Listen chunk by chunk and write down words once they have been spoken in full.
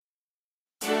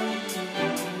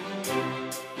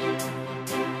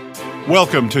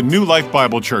Welcome to New Life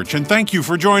Bible Church, and thank you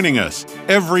for joining us.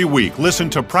 Every week, listen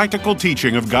to practical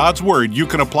teaching of God's Word you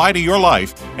can apply to your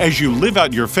life as you live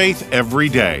out your faith every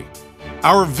day.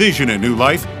 Our vision at New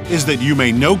Life is that you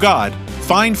may know God,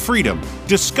 find freedom,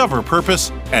 discover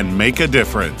purpose, and make a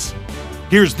difference.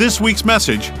 Here's this week's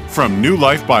message from New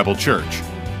Life Bible Church.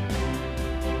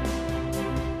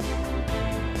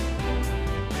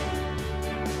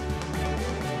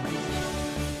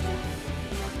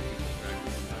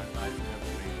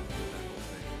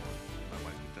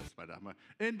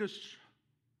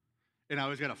 And I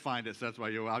always got to find it, so that's why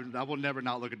I will never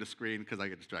not look at the screen because I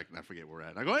get distracted and I forget where we're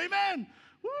at. I go, amen!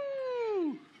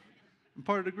 Woo! I'm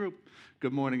part of the group.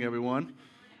 Good morning, everyone.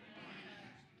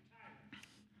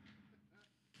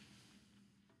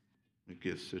 Let me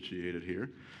get situated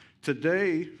here.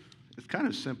 Today, it's kind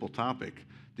of a simple topic.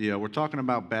 We're talking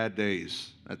about bad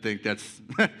days. I think that's,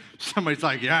 somebody's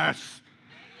like, yes,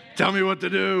 tell me what to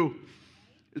do.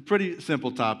 It's a pretty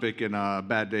simple topic, and a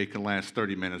bad day can last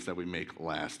 30 minutes that we make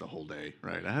last a whole day,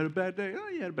 right? I had a bad day. Oh,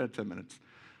 you had a bad 10 minutes.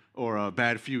 Or a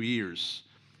bad few years,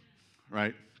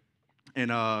 right?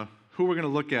 And who we're going to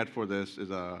look at for this is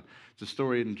it's a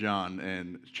story in John,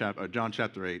 and John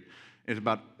chapter 8.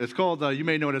 It's called, you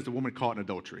may know it as the woman caught in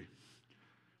adultery,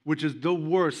 which is the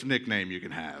worst nickname you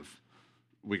can have.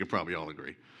 We can probably all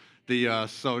agree.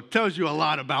 So it tells you a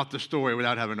lot about the story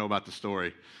without having to know about the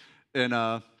story.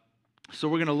 And so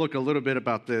we're going to look a little bit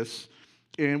about this,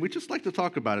 and we just like to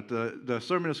talk about it. The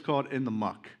sermon is called In the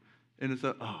Muck, and it's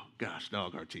oh gosh,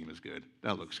 dog, our team is good.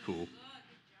 That looks cool.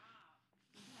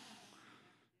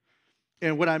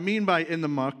 And what I mean by in the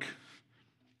muck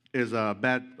is a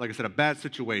bad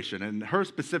situation, and her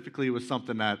specifically was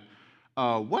something that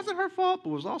wasn't her fault, but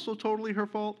was also totally her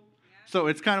fault. Yeah. So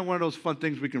it's kind of one of those fun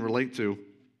things we can relate to.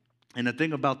 And the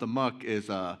thing about the muck is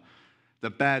the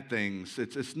bad things,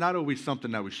 it's not always something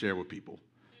that we share with people.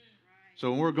 So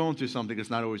when we're going through something,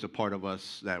 it's not always a part of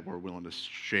us that we're willing to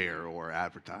share or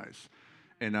advertise.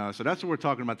 And so that's what we're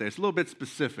talking about there. It's a little bit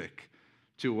specific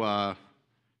to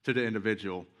the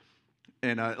individual.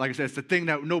 And like I said, it's the thing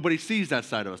that nobody sees, that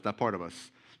side of us, that part of us.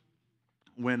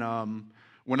 When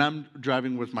I'm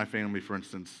driving with my family, for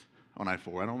instance, on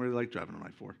I-4, I don't really like driving on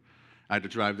I-4. I had to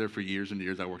drive there for years and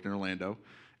years. I worked in Orlando.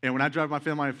 And when I drive my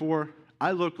family on I-4,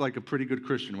 I look like a pretty good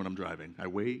Christian when I'm driving. I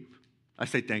wave. I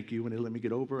say thank you when they let me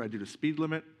get over. I do the speed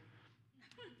limit.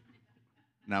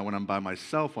 Now, when I'm by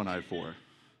myself on I-4,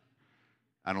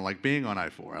 I don't like being on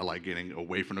I-4. I like getting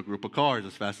away from a group of cars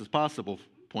as fast as possible,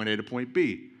 point A to point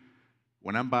B.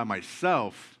 When I'm by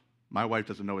myself, my wife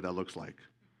doesn't know what that looks like.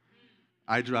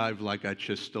 I drive like I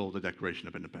just stole the Declaration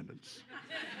of Independence.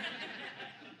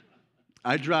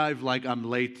 I drive like I'm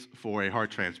late for a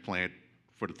heart transplant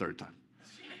for the third time.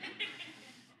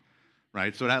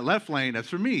 Right? So that left lane, that's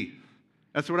for me.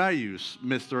 That's what I use.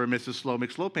 Mr. or Mrs. Slow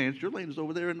McSlow Pants, your lane is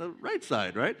over there in the right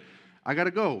side, right? I got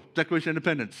to go. Declaration of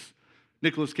Independence.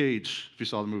 Nicolas Cage, if you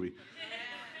saw the movie.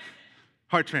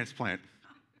 Heart transplant.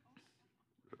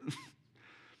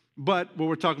 But what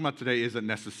we're talking about today isn't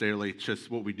necessarily just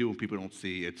what we do when people don't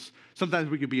see. It's sometimes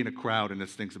we could be in a crowd and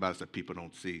there's things about us that people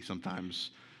don't see.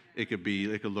 Sometimes it could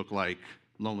look like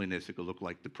loneliness. It could look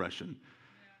like depression.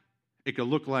 It could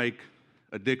look like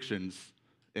addictions,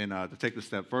 and to take the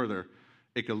step further,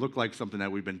 it could look like something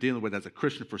that we've been dealing with as a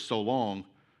Christian for so long,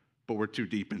 but we're too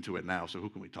deep into it now, so who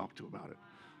can we talk to about it?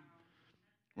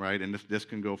 Right? And this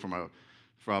can go from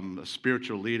a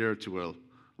spiritual leader to a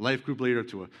life group leader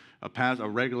to a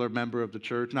regular member of the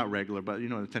church, not regular, but an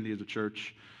attendee of the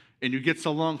church, and you get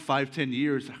so long, 5-10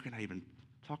 years, how can I even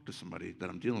talk to somebody that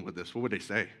I'm dealing with this? What would they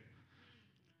say?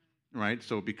 Right?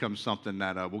 So it becomes something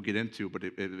that we'll get into, but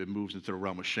it moves into the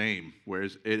realm of shame,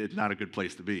 whereas it's not a good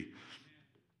place to be.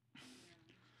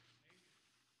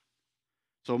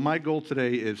 So my goal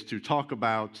today is to talk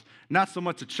about not so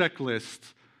much a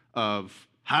checklist of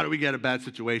how do we get out of bad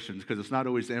situations, because it's not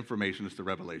always the information, it's the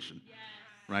revelation. Yes.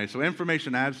 Right? So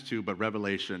information adds to, but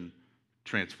revelation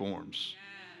transforms.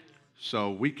 Yes.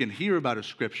 So we can hear about a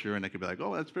scripture, and it can be like,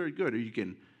 oh, that's very good. Or you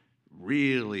can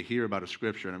really hear about a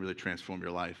scripture and really transform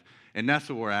your life. And that's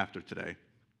what we're after today.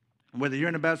 Whether you're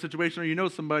in a bad situation or you know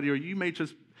somebody, or you may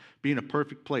just be in a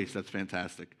perfect place, that's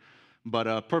fantastic. But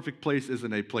a perfect place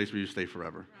isn't a place where you stay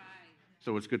forever. Right.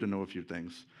 So it's good to know a few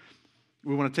things.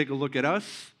 We want to take a look at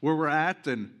us, where we're at,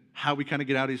 and how we kind of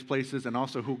get out of these places, and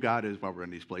also who God is while we're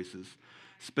in these places.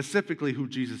 Specifically, who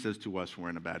Jesus is to us when we're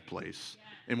in a bad place.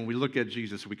 And when we look at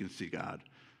Jesus, we can see God.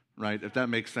 Right? If that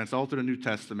makes sense. All through the New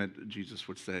Testament, Jesus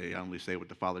would say, I only say what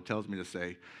the Father tells me to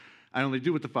say. I only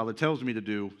do what the Father tells me to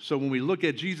do. So when we look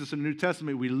at Jesus in the New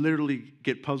Testament, we literally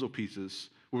get puzzle pieces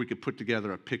where we could put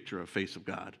together a picture, a face of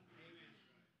God.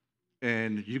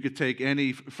 And you could take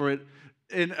any, for it,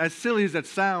 and as silly as that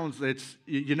sounds,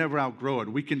 you never outgrow it.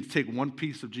 We can take one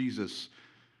piece of Jesus,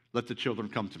 let the children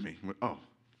come to me. Oh,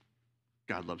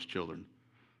 God loves children.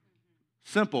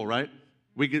 Simple, right?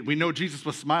 We know Jesus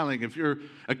was smiling. If you're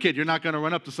a kid, you're not going to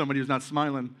run up to somebody who's not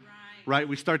smiling, right?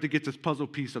 We start to get this puzzle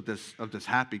piece of this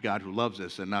happy God who loves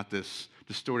us and not this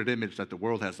distorted image that the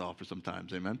world has to offer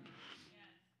sometimes. Amen?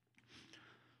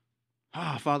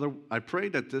 Father, I pray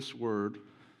that this word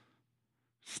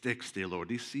sticks, dear Lord.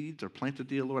 These seeds are planted,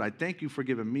 dear Lord. I thank you for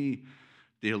giving me,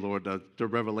 dear Lord, the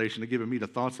revelation, and giving me the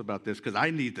thoughts about this, because I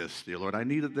need this, dear Lord. I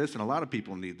needed this, and a lot of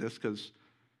people need this, because,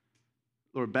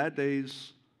 Lord, bad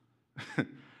days,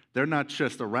 they're not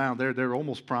just around. They're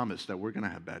almost promised that we're going to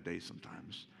have bad days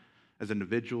sometimes, as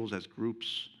individuals, as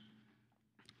groups.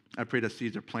 I pray that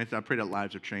seeds are planted. I pray that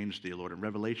lives are changed, dear Lord, and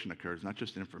revelation occurs, not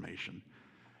just information.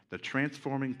 The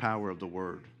transforming power of the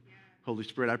Word. Holy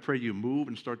Spirit, I pray you move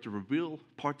and start to reveal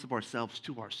parts of ourselves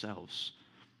to ourselves.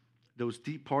 Those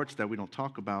deep parts that we don't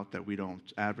talk about, that we don't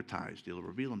advertise, dear Lord,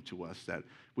 reveal them to us, that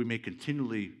we may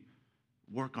continually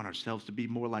work on ourselves to be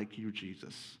more like you,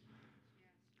 Jesus.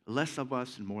 Less of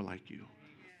us and more like you.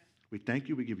 We thank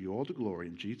you. We give you all the glory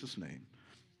in Jesus' name.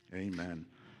 Amen.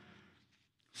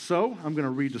 So I'm going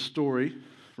to read the story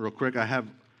real quick. I have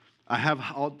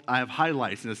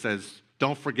highlights, and it says,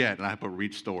 don't forget, and I have to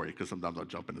read story, because sometimes I'll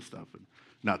jump into stuff and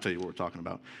not tell you what we're talking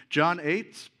about. John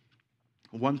 8,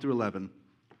 1 through 11.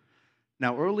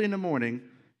 Now early in the morning,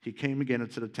 he came again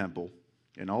into the temple,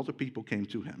 and all the people came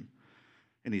to him.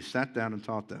 And he sat down and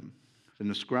taught them. Then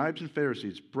the scribes and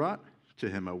Pharisees brought to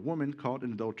him a woman caught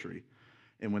in adultery.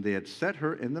 And when they had set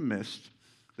her in the midst,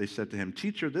 they said to him,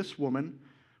 Teacher, this woman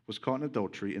was caught in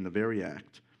adultery in the very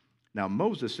act. Now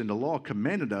Moses in the law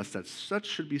commanded us that such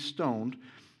should be stoned.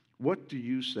 What do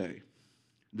you say?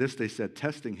 This they said,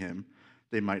 testing him,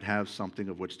 they might have something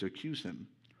of which to accuse him.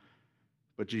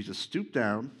 But Jesus stooped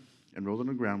down and rolled on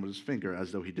the ground with his finger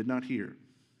as though he did not hear.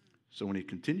 So when they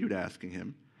continued to ask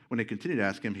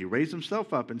him, he raised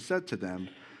himself up and said to them,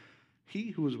 He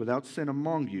who is without sin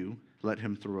among you, let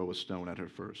him throw a stone at her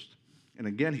first. And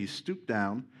again he stooped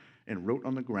down and wrote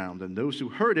on the ground. And those who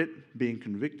heard it, being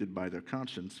convicted by their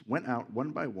conscience, went out one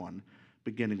by one,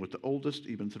 beginning with the oldest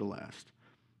even to the last.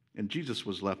 And Jesus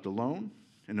was left alone,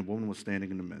 and the woman was standing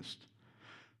in the midst.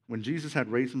 When Jesus had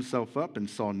raised himself up and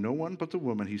saw no one but the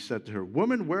woman, he said to her,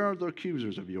 Woman, where are the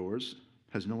accusers of yours?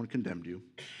 Has no one condemned you?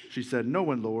 She said, No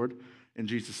one, Lord. And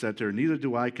Jesus said to her, Neither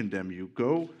do I condemn you.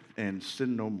 Go and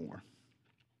sin no more.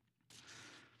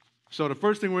 So the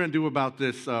first thing we're going to do about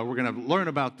this, we're going to learn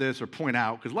about this or point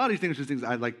out, because a lot of these things are things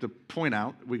I'd like to point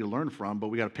out, we can learn from, but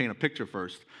we got to paint a picture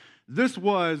first. This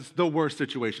was the worst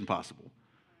situation possible.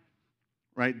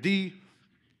 Right?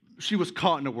 She was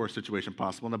caught in the worst situation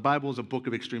possible. And the Bible is a book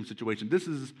of extreme situations. This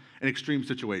is an extreme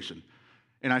situation.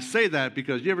 And I say that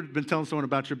because you ever been telling someone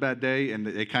about your bad day and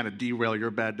they kind of derail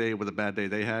your bad day with a bad day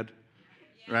they had?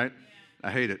 Right?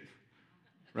 I hate it.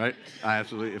 Right? I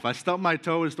absolutely. If I stub my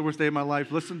toe, it's the worst day of my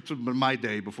life. Listen to my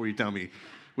day before you tell me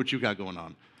what you got going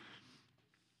on.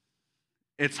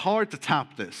 It's hard to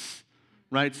top this.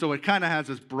 Right? So it kind of has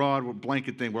this broad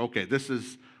blanket thing where, okay, this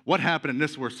is what happened in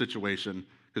this worst situation,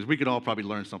 because we could all probably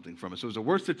learn something from it. So it was a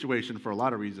worst situation for a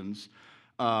lot of reasons.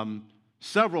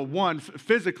 Several. One,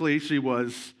 physically, she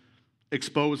was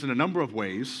exposed in a number of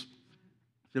ways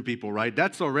to people, right?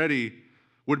 That's already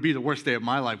would be the worst day of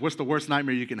my life. What's the worst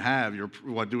nightmare you can have? You're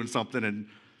doing something and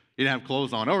you didn't have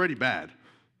clothes on. Already bad,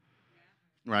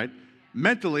 right?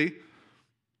 Mentally,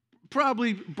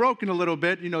 probably broken a little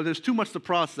bit. There's too much to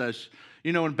process.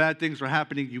 When bad things are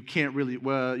happening, you can't really,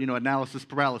 analysis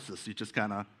paralysis. You just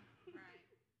kind of,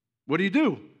 what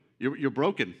do? You're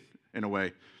broken in a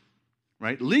way,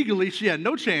 right? Legally, she had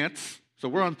no chance. So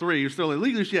we're on 3.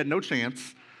 Legally, she had no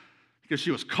chance because she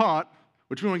was caught,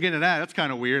 which we won't get into that. That's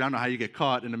kind of weird. I don't know how you get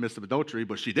caught in the midst of adultery,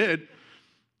 but she did.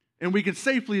 And we can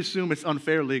safely assume it's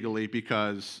unfair legally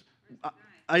because,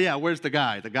 where's the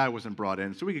guy? The guy wasn't brought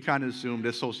in. So we can kind of assume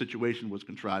this whole situation was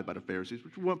contrived by the Pharisees,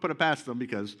 which we won't put it past them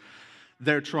because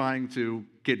they're trying to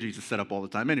get Jesus set up all the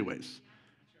time anyways,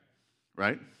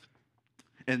 right?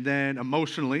 And then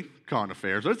emotionally, caught in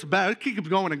affairs. So it's bad. It keeps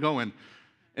going and going.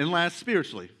 And last,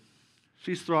 spiritually.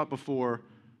 She's brought before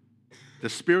the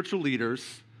spiritual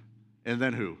leaders, and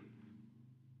then who?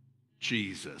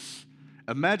 Jesus.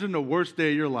 Imagine the worst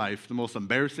day of your life, the most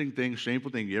embarrassing thing,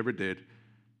 shameful thing you ever did,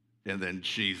 and then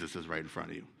Jesus is right in front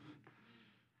of you.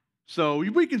 So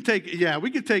we can take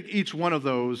each one of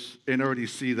those and already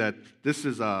see that this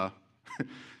is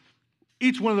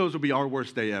each one of those will be our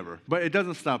worst day ever. But it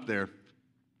doesn't stop there.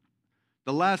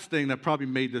 The last thing that probably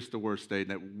made this the worst day,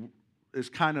 that is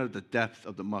kind of the depth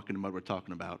of the muck and the mud we're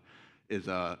talking about, is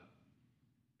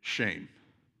shame.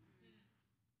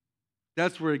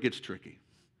 That's where it gets tricky.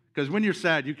 Because when you're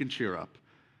sad, you can cheer up.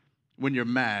 When you're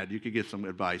mad, you could get some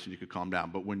advice and you could calm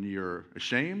down. But when you're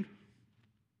ashamed,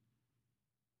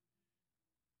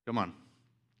 come on.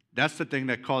 That's the thing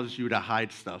that causes you to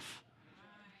hide stuff.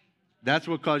 That's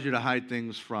what causes you to hide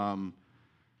things from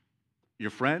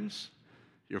your friends,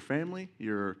 your family,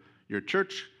 your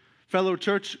church, fellow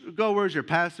church goers, your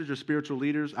pastors, your spiritual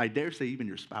leaders. I dare say even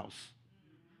your spouse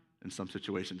in some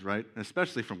situations, right? And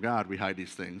especially from God, we hide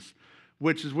these things,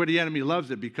 which is where the enemy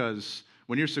loves it, because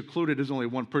when you're secluded, there's only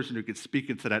one person who can speak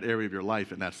into that area of your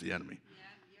life, and that's the enemy.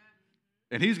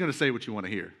 And he's going to say what you want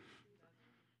to hear.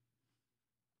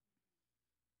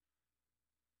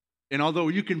 And although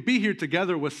you can be here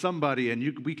together with somebody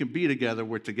and we can be together,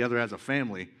 we're together as a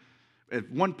family, if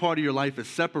one part of your life is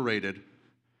separated,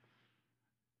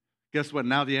 guess what?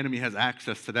 Now the enemy has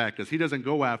access to that, because he doesn't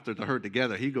go after the herd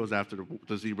together. He goes after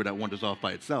the zebra that wanders off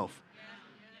by itself.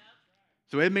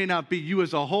 So it may not be you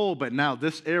as a whole, but now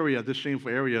this area, this shameful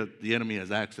area, the enemy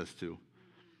has access to.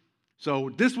 So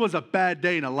this was a bad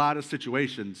day in a lot of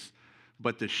situations,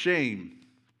 but the shame,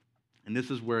 and this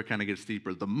is where it kind of gets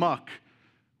deeper, the muck,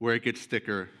 where it gets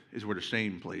thicker, is where the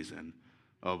shame plays in,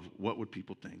 of what would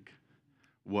people think?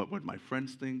 What would my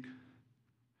friends think?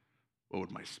 What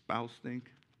would my spouse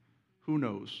think? Who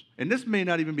knows? And this may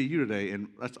not even be you today, and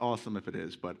that's awesome if it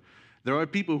is, but there are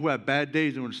people who have bad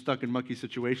days and are stuck in mucky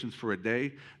situations for a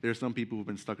day. There are some people who have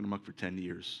been stuck in the muck for 10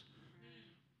 years,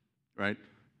 right?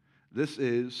 This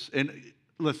is, and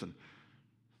listen,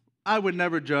 I would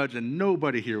never judge, and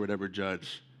nobody here would ever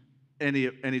judge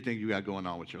anything you got going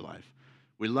on with your life.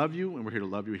 We love you, and we're here to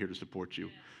love you, we're here to support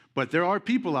you. But there are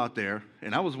people out there,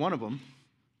 and I was one of them.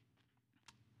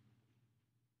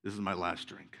 This is my last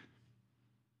drink.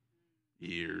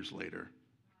 Years later,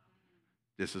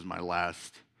 this is my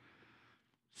last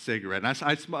cigarette. And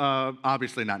I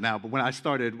obviously not now, but when I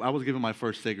started, I was given my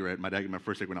first cigarette. My dad gave me my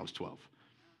first cigarette when I was 12.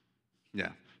 Yeah.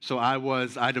 So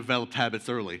I developed habits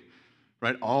early,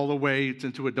 right? All the way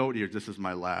into adult years. This is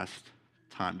my last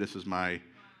time. This is my,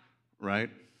 right?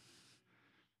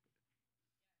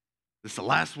 This is the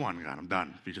last one. God, I'm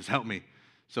done. If you just help me.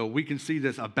 So we can see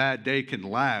this. A bad day can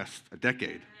last a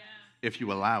decade if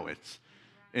you allow it.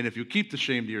 And if you keep the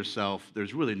shame to yourself,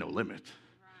 there's really no limit.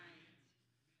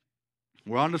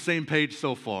 We're on the same page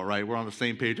so far, right? We're on the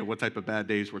same page of what type of bad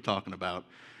days we're talking about.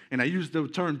 And I use the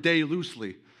term day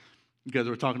loosely because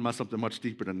we're talking about something much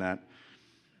deeper than that.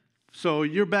 So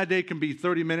your bad day can be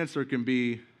 30 minutes, or it can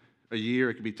be a year,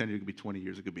 it can be 10 years, it can be 20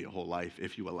 years, it could be a whole life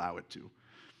if you allow it to.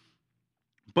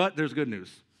 But there's good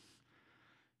news.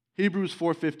 Hebrews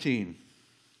 4:15,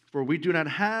 for we do not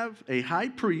have a high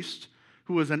priest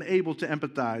who is unable to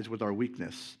empathize with our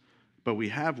weakness, but we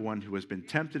have one who has been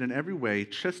tempted in every way,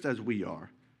 just as we are,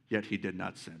 yet he did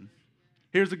not sin.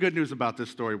 Here's the good news about this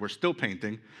story we're still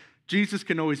painting. Jesus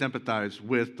can always empathize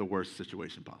with the worst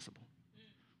situation possible.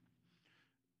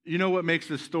 You know what makes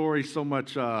this story so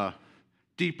much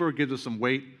deeper, gives us some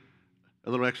weight, a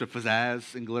little extra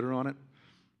pizzazz and glitter on it?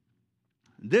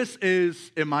 This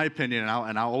is, in my opinion,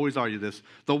 and I'll always argue this,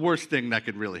 the worst thing that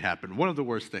could really happen, one of the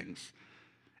worst things.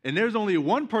 And there's only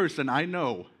one person I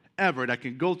know ever that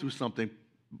can go through something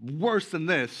worse than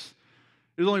this.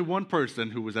 There's only one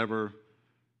person who was ever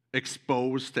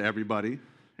exposed to everybody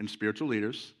and spiritual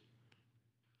leaders.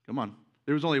 Come on.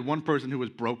 There was only one person who was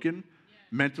broken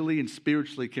mentally and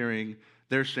spiritually, carrying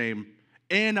their shame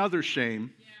and other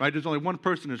shame, right? There's only one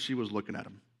person, and she was looking at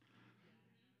him.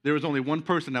 There was only one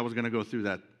person that was going to go through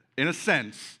that. In a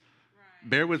sense,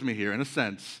 bear with me here, in a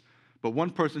sense, but one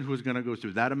person who was going to go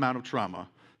through that amount of trauma,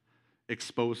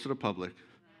 exposed to the public,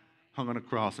 hung on a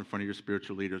cross in front of your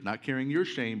spiritual leaders, not carrying your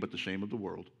shame, but the shame of the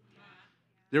world.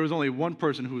 There was only one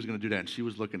person who was going to do that, and she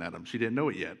was looking at him. She didn't know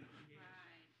it yet.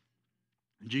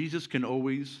 Jesus can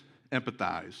always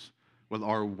empathize with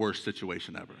our worst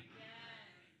situation ever.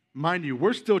 Mind you,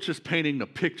 we're still just painting the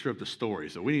picture of the story,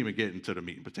 so we didn't even get into the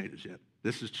meat and potatoes yet.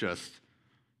 This is just,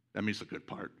 that means the good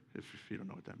part, if you don't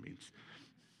know what that means.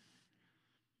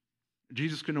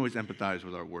 Jesus can always empathize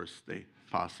with our worst day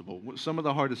possible. Some of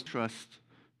the hardest, trust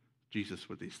Jesus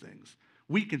with these things.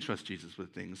 We can trust Jesus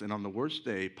with things, and on the worst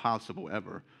day possible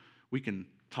ever, we can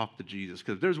talk to Jesus.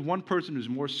 Because if there's one person who's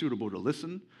more suitable to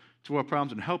listen to our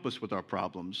problems and help us with our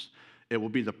problems, it will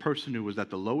be the person who was at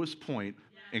the lowest point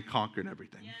and conquered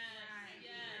everything.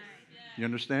 You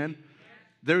understand?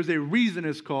 There's a reason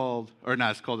it's called, or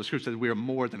not, it's called, the scripture says we are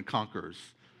more than conquerors.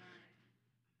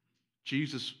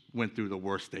 Jesus went through the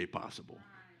worst day possible.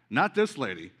 Not this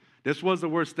lady. This was the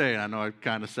worst day, and I know I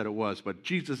kind of said it was, but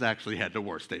Jesus actually had the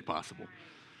worst day possible.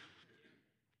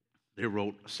 They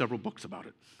wrote several books about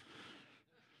it.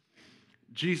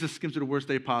 Jesus skims through the worst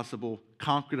day possible,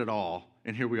 conquered it all,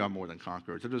 and here we are more than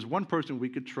conquerors. If there's one person we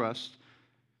could trust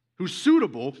who's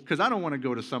suitable, because I don't want to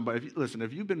go to somebody. Listen,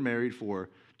 if you've been married for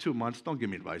 2 months, don't give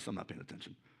me advice. I'm not paying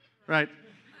attention, right?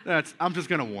 I'm just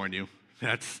going to warn you.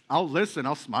 I'll listen.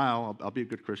 I'll smile. I'll be a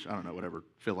good Christian. I don't know, whatever.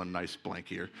 Fill in a nice blank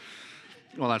here.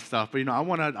 All that stuff. But, I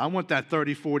want that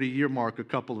 30, 40-year mark, a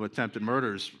couple of attempted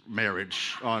murders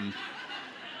marriage on,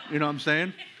 you know what I'm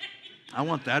saying? I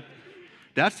want that.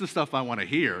 That's the stuff I want to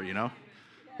hear,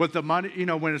 With the money,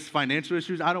 when it's financial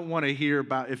issues, I don't want to hear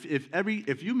about,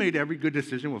 if you made every good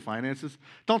decision with finances,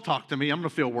 don't talk to me. I'm going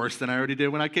to feel worse than I already did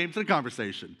when I came to the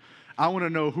conversation. I want to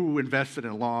know who invested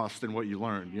and lost and what you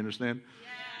learned. You understand?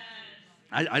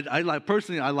 Yes.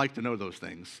 Personally, I like to know those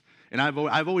things. And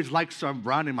I've always liked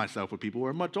surrounding myself with people who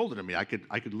are much older than me. I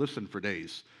could listen for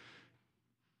days.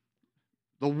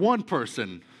 The one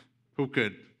person who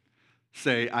could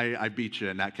say, I beat you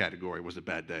in that category was a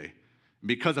bad day.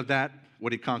 Because of that,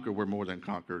 what he conquered, we're more than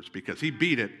conquerors because he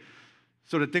beat it.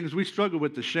 So the things we struggle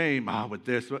with, the shame, with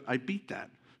this, I beat that.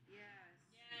 Yes.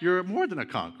 You're more than a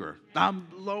conqueror. I'm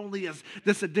lonely as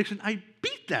this addiction. I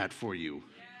beat that for you.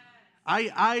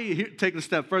 Yes. I take it a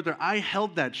step further. I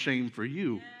held that shame for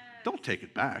you. Yes. Don't take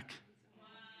it back. Wow.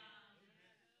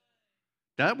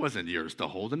 That wasn't yours to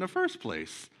hold in the first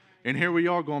place. And here we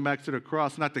are going back to the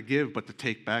cross, not to give, but to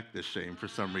take back this shame for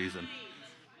some reason.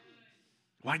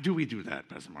 Why do we do that,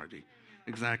 Pastor Marty?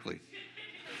 Exactly.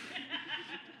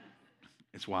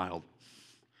 It's wild.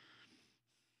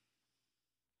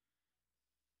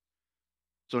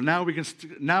 So now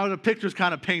now the picture's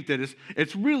kind of painted.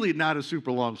 It's really not a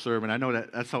super long sermon. I know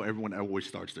that's how everyone always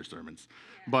starts their sermons.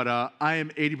 But I am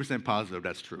 80% positive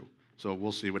that's true. So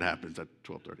we'll see what happens at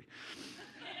 12:30.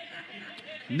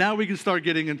 Now we can start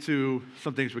getting into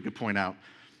some things we could point out.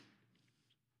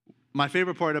 My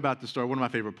favorite part about the story, one of my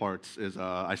favorite parts is,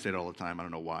 I say it all the time. I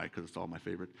don't know why, because it's all my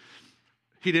favorite.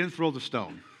 He didn't throw the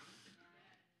stone.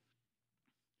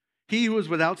 He who is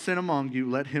without sin among you,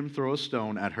 let him throw a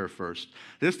stone at her first.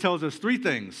 This tells us three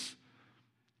things.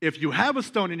 If you have a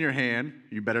stone in your hand,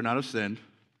 you better not have sinned.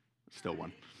 Still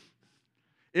one.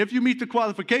 If you meet the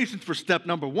qualifications for step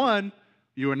number 1,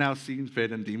 you are now seen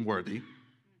fit and deemed worthy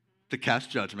to cast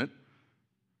judgment.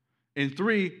 And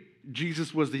 3,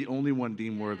 Jesus was the only one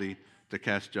deemed worthy to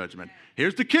cast judgment.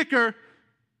 Here's the kicker,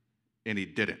 and he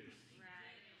didn't.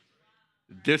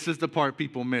 This is the part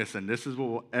people miss, and this is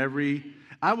what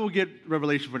I will get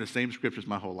revelation from the same scriptures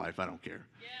my whole life. I don't care.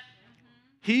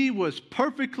 He was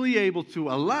perfectly able to,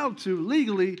 allowed to,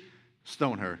 legally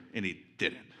stone her, and he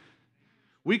didn't.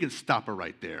 We can stop her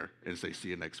right there and say, see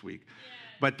you next week.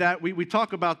 But that we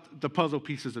talk about the puzzle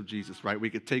pieces of Jesus, right? We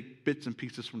could take bits and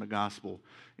pieces from the gospel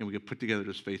and we could put together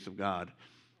this face of God.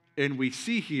 And we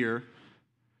see here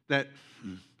that,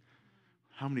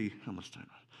 how much time?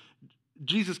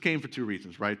 Jesus came for 2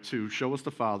 reasons, right? To show us the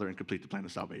Father and complete the plan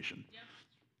of salvation. Yep.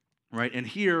 Right? And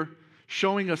here,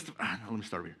 showing us, let me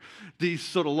start over here.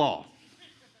 So the law.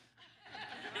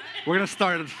 We're going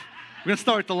to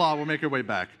start the law. We'll make our way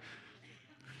back.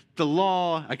 The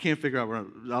law, I can't figure out,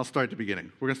 I'll start at the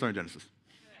beginning. We're going to start in Genesis.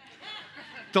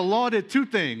 The law did 2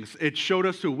 things. It showed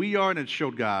us who we are, and it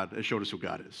showed us who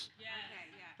God is.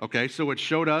 Okay, so it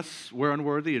showed us we're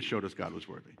unworthy. It showed us God was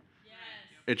worthy. Yes.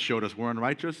 It showed us we're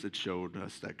unrighteous. It showed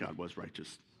us that God was righteous.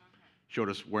 Okay. Showed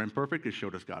us we're imperfect. It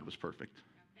showed us God was perfect.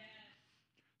 Yes.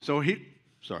 So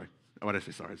sorry. Why did I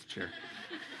say sorry? It's a chair.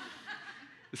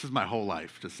 This is my whole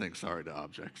life, just saying sorry to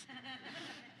objects.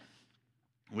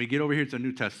 We get over here to the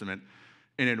New Testament,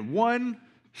 and in one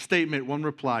statement, one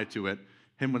reply to it,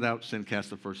 him without sin cast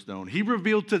the first stone. He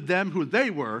revealed to them who they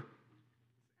were,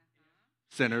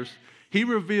 sinners. He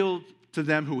revealed to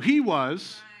them who he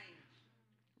was,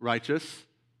 righteous.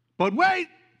 But wait,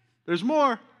 there's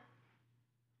more.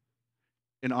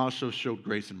 And also showed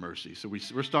grace and mercy. So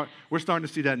we're starting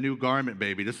to see that new garment,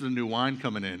 baby. This is a new wine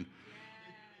coming in.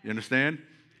 You understand?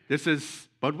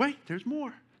 But wait, there's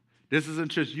more. This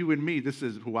isn't just you and me. This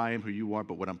is who I am, who you are,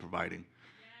 but what I'm providing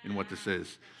and what this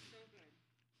is.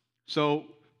 So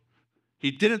he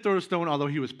didn't throw a stone, although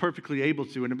he was perfectly able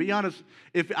to. And to be honest,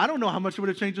 I don't know how much it would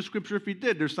have changed the scripture if he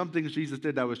did. There's some things Jesus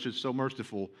did that was just so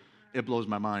merciful, it blows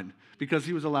my mind. Because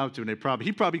he was allowed to, and he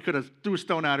probably could have threw a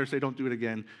stone at her, say, don't do it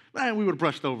again. And we would have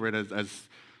brushed over it as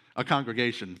a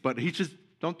congregation. But he just,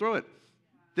 don't throw it.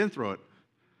 Didn't throw it.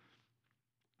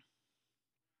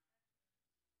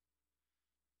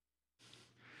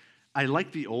 I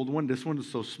like the old one. This one is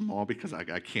so small because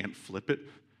I can't flip it,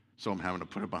 so I'm having to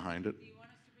put it behind it.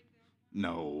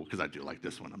 No, because I do like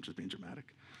this one. I'm just being dramatic.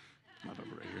 My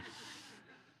Bible right here.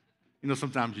 You know,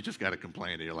 sometimes you just got to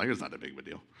complain, and you're like, it's not that big of a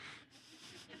deal.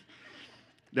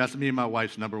 That's me and my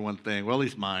wife's number one thing. Well, at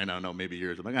least mine. I don't know, maybe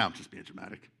yours. I'm like, I'm just being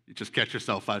dramatic. You just catch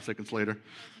yourself 5 seconds later.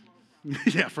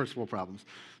 Yeah, first world problems.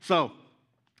 So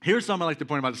here's something I like to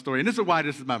point about the story, and this is why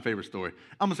this is my favorite story.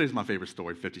 I'm going to say it's my favorite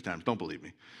story 50 times. Don't believe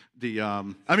me.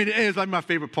 It is like my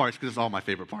favorite parts because it's all my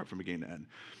favorite part from beginning to end.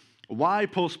 Why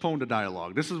postpone the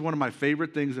dialogue? This is one of my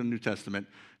favorite things in the New Testament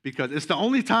because it's the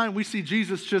only time we see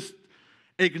Jesus just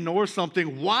ignore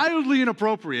something wildly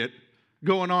inappropriate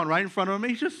going on right in front of him.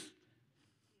 He just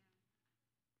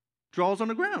draws on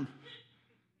the ground.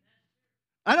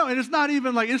 I know, and it's not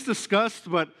even like it's discussed,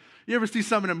 but you ever see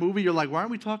something in a movie, you're like, why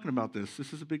aren't we talking about this?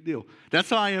 This is a big deal. That's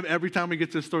how I am every time we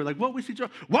get to the story. Like, what was he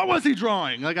drawing? What was he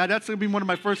drawing? Like, that's going to be one of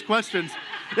my first questions.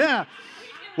 Yeah.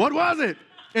 What was it?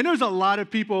 And there's a lot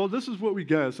of people, this is what we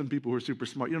guess, and people who are super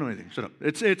smart. You don't know anything. Shut up.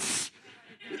 It's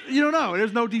you don't know.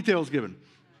 There's no details given.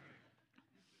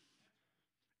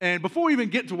 And before we even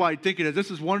get to why I think it is,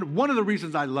 this is one of the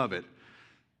reasons I love it.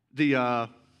 I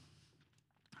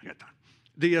got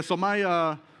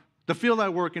time. The field I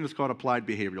work in is called applied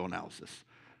behavioral analysis.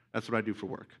 That's what I do for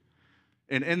work.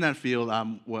 And in that field,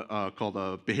 I'm called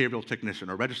a behavioral technician,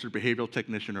 or registered behavioral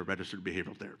technician, or registered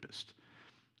behavioral therapist.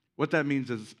 What that means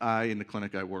is I, in the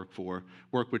clinic I work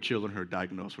with children who are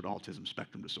diagnosed with autism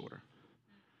spectrum disorder.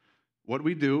 What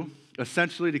we do,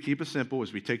 essentially, to keep it simple,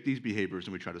 is we take these behaviors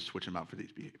and we try to switch them out for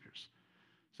these behaviors.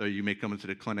 So you may come into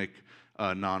the clinic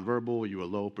nonverbal, you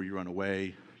elope, or you run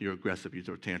away, you're aggressive, you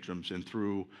throw tantrums, and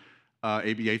through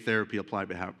ABA therapy, applied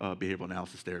behavioral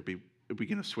analysis therapy, we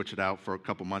begin to switch it out for a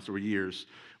couple months or years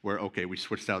where, okay, we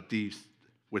switched out these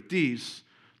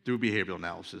through behavioral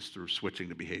analysis, through switching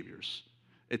the behaviors.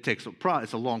 It takes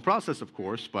it's a long process, of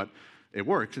course, but it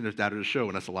works, and there's data to show,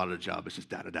 and that's a lot of the job. It's just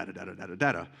data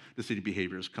to see the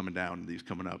behaviors coming down and these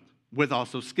coming up, with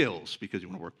also skills, because you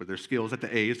want to work with their skills at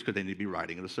the age, because they need to be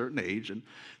writing at a certain age and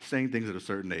saying things at a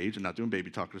certain age and not doing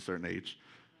baby talk at a certain age.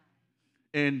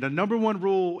 And the number one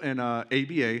rule in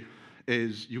ABA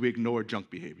is you ignore junk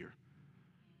behavior.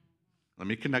 Let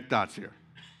me connect dots here.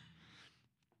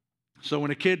 So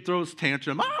when a kid throws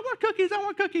tantrum, I want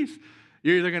cookies,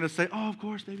 you're either going to say, oh, of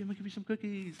course, baby, I'm going to give you some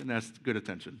cookies, and that's good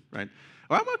attention, right?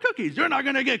 Or I want cookies, you're not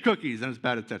going to get cookies, and it's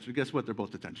bad attention. Guess what? They're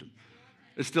both attention.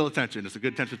 It's still attention. It's a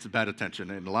good attention, it's a bad attention,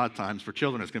 and a lot of times for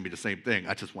children, it's going to be the same thing.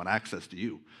 I just want access to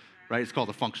you, right? It's called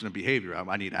a function of behavior.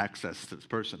 I need access to this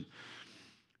person.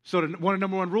 So one of the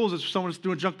number one rules is if someone's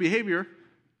doing junk behavior,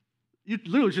 you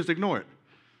literally just ignore it.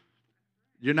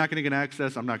 You're not going to get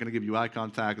access. I'm not going to give you eye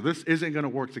contact. This isn't going to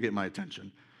work to get my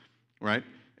attention, right?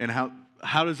 And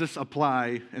how does this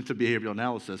apply into behavioral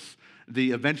analysis?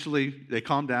 Eventually, they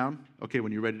calm down. Okay,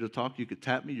 when you're ready to talk, you could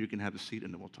tap me, you can have a seat,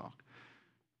 and then we'll talk.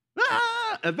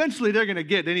 Eventually, they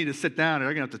need to sit down, and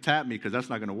they're going to have to tap me because that's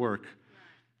not going to work.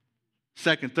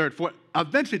 Second, third, fourth.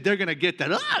 Eventually, they're going to get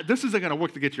that, this isn't going to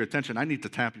work to get your attention. I need to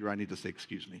tap you, or I need to say,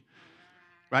 excuse me.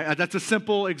 Right? That's a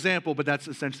simple example, but that's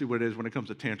essentially what it is when it comes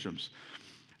to tantrums.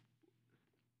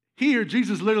 Here,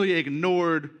 Jesus literally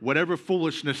ignored whatever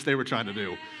foolishness they were trying to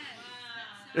do.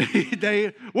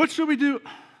 What should we do?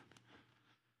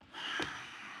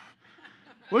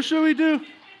 What should we do?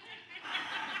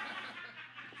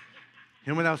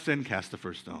 Him without sin cast the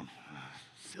first stone.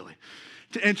 Silly.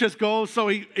 And just go, so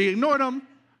he ignored them.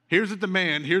 Here's the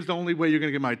demand. Here's the only way you're going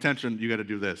to get my attention. You got to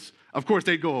do this. Of course,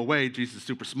 they go away. Jesus is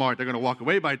super smart. They're going to walk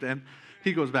away by then.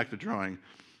 He goes back to drawing.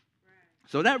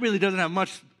 So that really doesn't have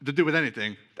much to do with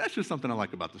anything. That's just something I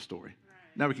like about the story.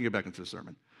 Now we can get back into the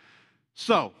sermon.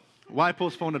 So, why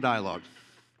postpone the dialogue?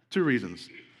 2 reasons.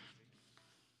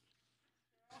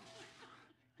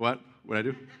 What? What'd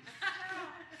I do?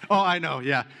 Oh, I know,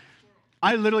 yeah.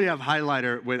 I literally have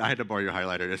highlighter. Wait, I had to borrow your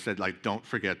highlighter. It said, like, don't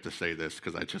forget to say this,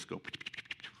 because I just go all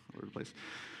over the place.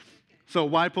 So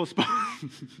why postpone?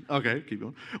 Okay, keep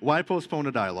going. Why postpone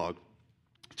the dialogue?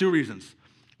 2 reasons.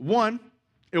 1,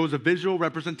 it was a visual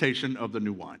representation of the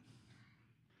new wine.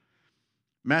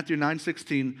 Matthew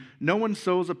 9:16, no one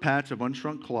sews a patch of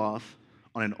unshrunk cloth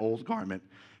on an old garment,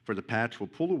 for the patch will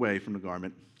pull away from the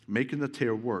garment, making the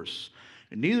tear worse.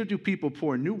 And neither do people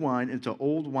pour new wine into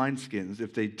old wineskins.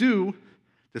 If they do,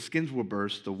 the skins will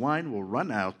burst, the wine will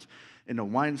run out, and the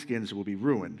wineskins will be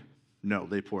ruined. No,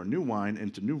 they pour new wine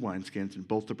into new wineskins, and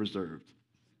both are preserved.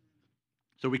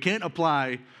 So we can't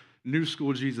apply new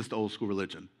school Jesus to old school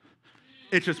religion.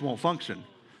 It just won't function.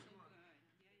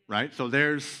 Right? So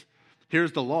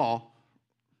here's the law,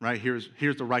 right? Here's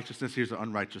the righteousness, here's the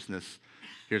unrighteousness,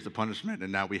 here's the punishment,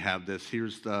 and now we have this.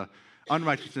 Here's the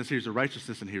unrighteousness, here's the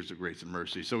righteousness, and here's the grace and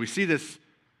mercy. So we see this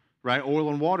right? Oil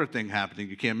and water thing happening.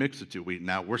 You can't mix the two.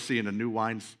 Now we're seeing the new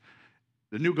wines,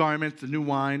 the new garments, the new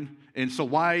wine. And so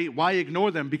why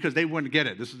ignore them? Because they wouldn't get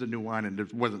it. This is the new wine,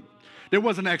 and there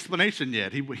wasn't an explanation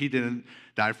yet. He didn't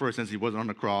die for us since he wasn't on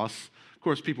the cross. Of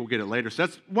course, people get it later. So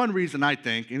that's one reason I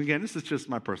think, and again, this is just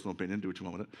my personal opinion. Do what you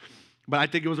want with it. But I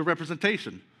think it was a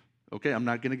representation. Okay, I'm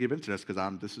not going to give into this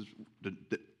because this is the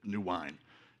new wine.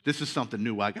 This is something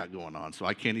new I got going on, so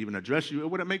I can't even address you. It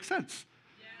wouldn't make sense.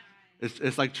 Yeah.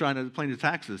 It's like trying to explain your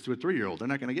taxes to a 3-year-old. They're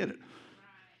not going to get it.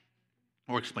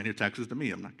 Right. Or explain your taxes to me.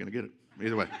 I'm not going to get it.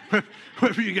 Either way,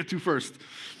 whoever you get to first.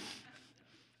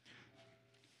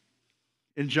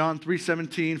 In John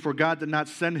 3:17, for God did not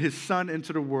send his Son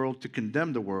into the world to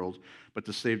condemn the world, but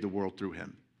to save the world through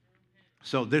him.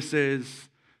 So this is,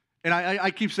 and I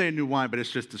keep saying new wine, but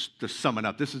it's just to sum it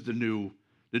up. This is the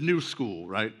new school,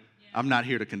 right? I'm not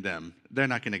here to condemn. They're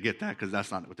not going to get that because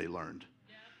that's not what they learned.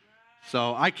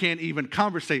 So I can't even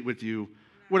conversate with you.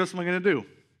 What else am I going to do?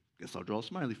 Guess I'll draw a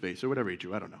smiley face or whatever he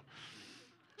drew. I don't know.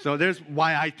 So there's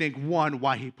why I think,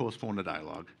 why he postponed the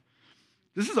dialogue.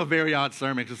 This is a very odd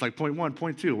sermon. It's like point 1,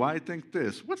 point 2. Why I think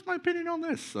this? What's my opinion on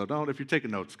this? So if you're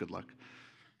taking notes, good luck.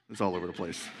 It's all over the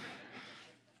place.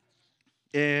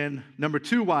 And number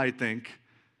 2, why I think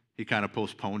he kind of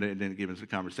postponed it and didn't give us a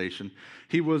conversation.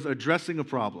 He was addressing a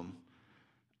problem.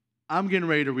 I'm getting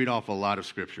ready to read off a lot of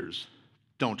scriptures.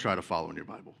 Don't try to follow in your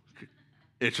Bible.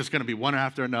 It's just going to be one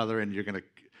after another, and you're going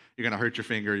to hurt your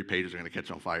finger. Your pages are going to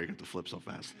catch on fire. You're going to flip so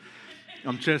fast.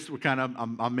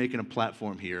 I'm making a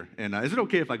platform here. And is it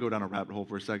okay if I go down a rabbit hole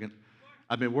for a second?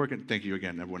 I've been working. Thank you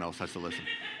again. Everyone else has to listen.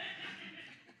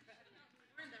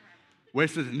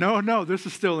 No, this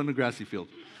is still in the grassy field.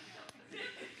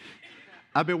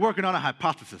 I've been working on a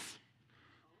hypothesis,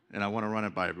 and I want to run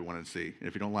it by everyone and see.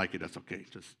 If you don't like it, that's okay.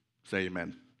 Just say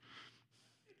amen.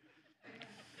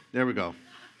 There we go.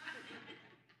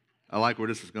 I like where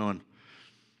this is going.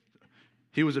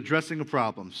 He was addressing a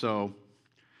problem. So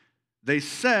they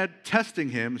said, testing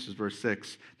him, this is verse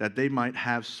 6, that they might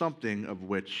have something of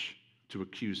which to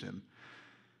accuse him.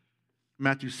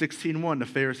 Matthew 16:1, the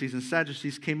Pharisees and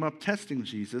Sadducees came up testing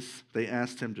Jesus. They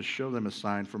asked him to show them a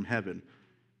sign from heaven.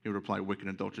 He would reply, wicked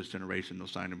and adulterous generation, no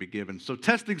sign to be given. So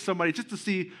testing somebody just to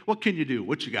see, what can you do?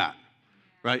 What you got?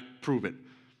 Right? Prove it.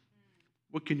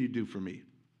 What can you do for me?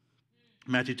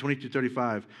 Matthew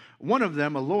 22:35. One of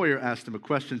them, a lawyer, asked him a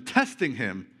question, testing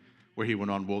him, where he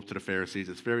went on woe to the Pharisees.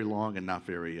 It's very long and not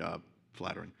very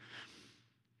flattering.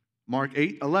 Mark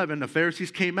 8:11. The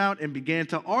Pharisees came out and began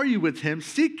to argue with him,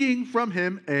 seeking from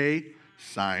him a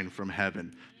sign from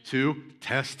heaven to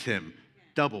test him.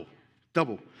 Double.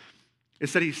 It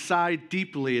said he sighed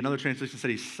deeply. Another translation said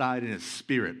he sighed in his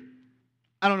spirit.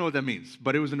 I don't know what that means,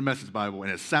 but it was in the Message Bible,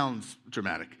 and it sounds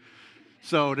dramatic.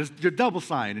 So there's your double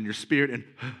sign in your spirit and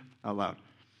out loud.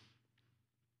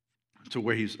 To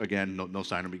where he's, again, no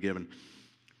sign will be given.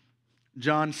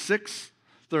 John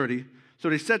 6:30. So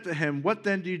they said to him, what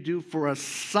then do you do for a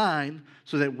sign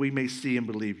so that we may see and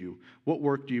believe you? What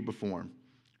work do you perform?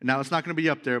 Now, it's not going to be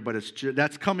up there, but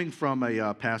that's coming from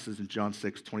a passage in John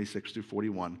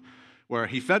 6:26-41, where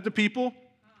he fed the people,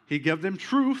 he gave them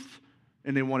truth,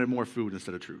 and they wanted more food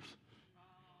instead of truth.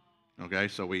 Okay,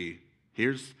 so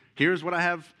here's what I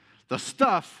have, the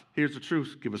stuff, here's the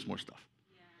truth, give us more stuff.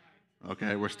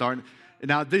 Okay, we're starting.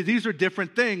 Now, these are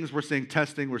different things. We're saying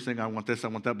testing, we're saying I want this, I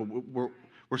want that, but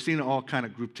we're seeing it all kind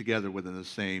of grouped together within the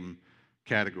same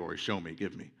category. Show me,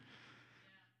 give me.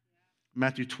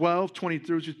 Matthew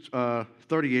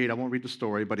 12:20-38, I won't read the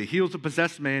story, but he heals a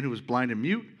possessed man who was blind and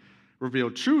mute,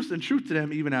 revealed truth to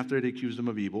them even after they accused him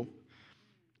of evil.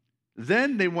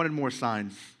 Then they wanted more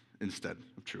signs instead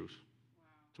of truth.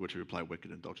 To which he replied,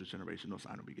 wicked and adulterous generation, no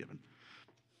sign will be given.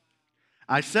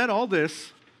 I said all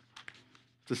this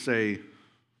to say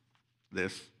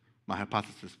this, my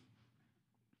hypothesis.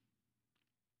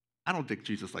 I don't think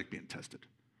Jesus liked being tested.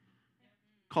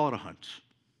 Call it a hunch.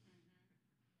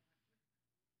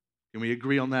 Can we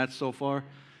agree on that so far?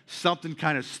 Something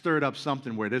kind of stirred up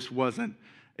something where this wasn't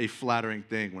a flattering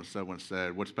thing when someone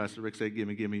said, what's Pastor Rick say?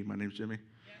 Gimme, my name's Jimmy.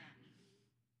 Yeah.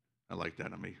 I like that.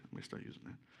 Let me start using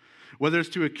that. Whether it's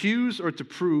to accuse or to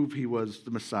prove he was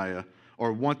the Messiah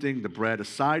or wanting the bread,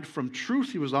 aside from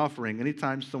truth he was offering,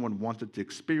 anytime someone wanted to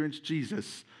experience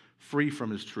Jesus free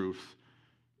from his truth,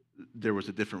 there was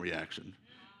a different reaction.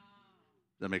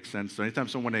 Does that make sense? So anytime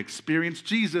someone experienced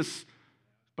Jesus,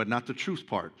 but not the truth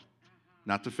part,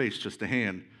 not the face, just the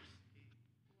hand.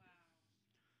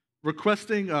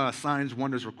 Requesting signs,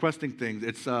 wonders, requesting things,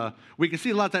 we can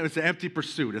see a lot of times it's an empty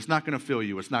pursuit. It's not going to fill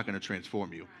you. It's not going to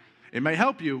transform you. It may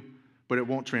help you, but it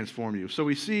won't transform you. So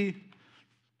we see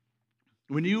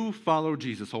when you follow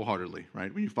Jesus wholeheartedly,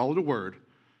 right, when you follow the word,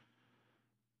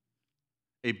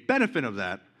 a benefit of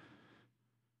that,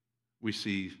 we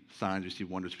see signs, we see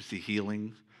wonders, we see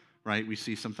healings, right? We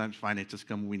see sometimes finances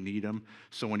come when we need them.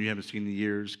 Someone you haven't seen in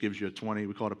years gives you a 20.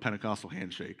 We call it a Pentecostal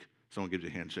handshake. Someone gives you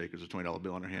a handshake. There's a $20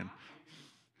 bill in their hand.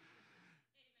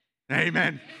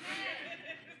 Amen.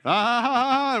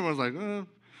 Everyone's like,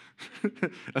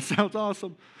 that sounds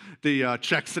awesome. The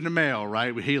checks in the mail,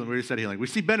 right? We already said healing. We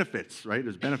see benefits, right?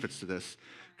 There's benefits to this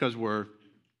because we're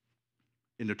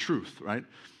in the truth, right?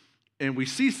 And we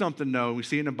see something, though, we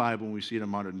see in the Bible, and we see it in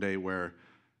modern day, where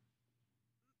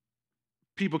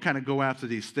people kind of go after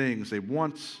these things. They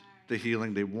want the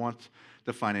healing, they want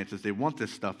the finances, they want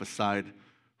this stuff aside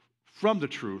from the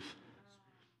truth.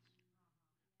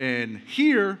 And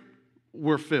here,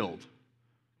 we're filled,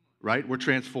 right? We're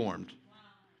transformed.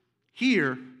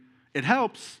 Here, it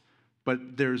helps,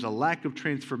 but there's a lack of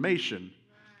transformation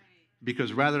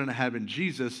because rather than having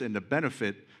Jesus, and the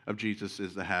benefit of Jesus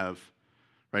is to have,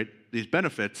 right, these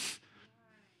benefits,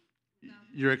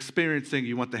 you're experiencing,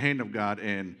 you want the hand of God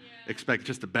and expect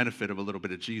just the benefit of a little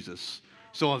bit of Jesus.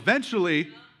 So eventually,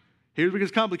 here's where it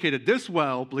gets complicated. This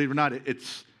well, believe it or not,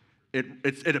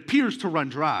 it appears to run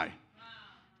dry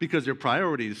because our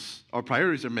priorities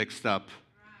are mixed up.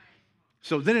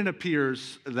 So then it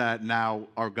appears that now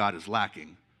our God is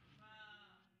lacking.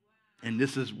 And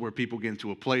this is where people get into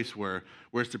a place where,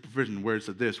 where's the provision? Where's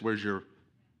the this? Where's your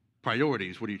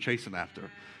priorities? What are you chasing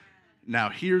after? Now,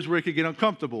 here's where it could get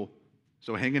uncomfortable.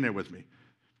 So hang in there with me.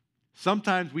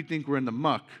 Sometimes we think we're in the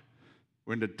muck,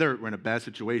 we're in the dirt, we're in a bad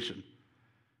situation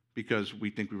because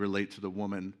we think we relate to the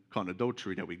woman caught in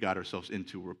adultery that we got ourselves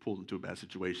into, we're pulled into a bad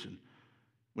situation.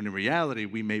 When in reality,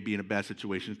 we may be in a bad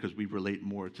situation because we relate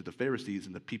more to the Pharisees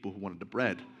and the people who wanted the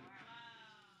bread.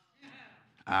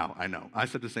 Ow, I know. I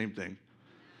said the same thing.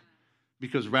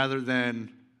 Because rather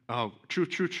than, oh,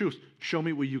 truth, show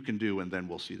me what you can do and then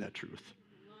we'll see that truth.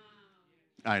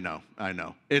 I know.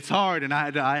 It's hard, and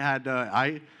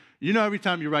you know, every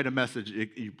time you write a message,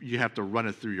 you have to run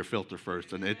it through your filter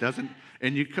first, and it doesn't,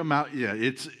 and you come out,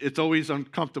 it's always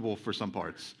uncomfortable for some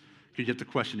parts, because you have to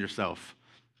question yourself.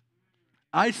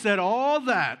 I said all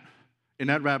that in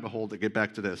that rabbit hole to get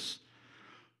back to this.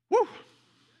 Woo!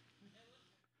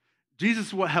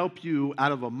 Jesus will help you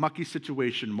out of a mucky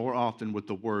situation more often with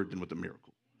the word than with the miracle.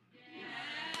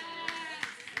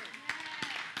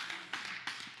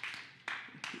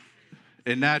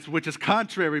 And which is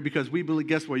contrary because we believe,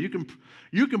 guess what?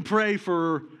 You can pray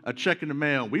for a check in the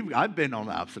mail. I've been on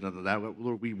the opposite end of that.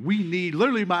 Lord, we need,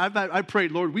 literally, I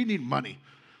prayed, Lord, we need money.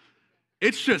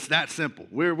 It's just that simple.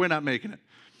 We're not making it.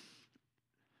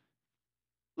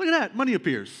 Look at that. Money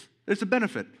appears. It's a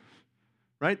benefit,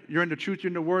 right? You're in the truth, you're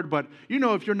in the word, but you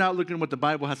know if you're not looking at what the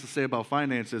Bible has to say about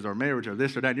finances or marriage or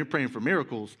this or that, and you're praying for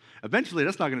miracles, eventually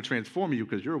that's not going to transform you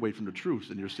because you're away from the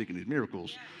truth and you're seeking these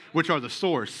miracles, which are the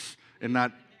source. And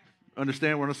not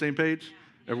understand we're on the same page?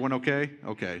 Everyone okay?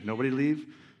 Okay. Nobody leave?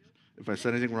 If I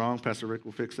said anything wrong, Pastor Rick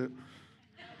will fix it.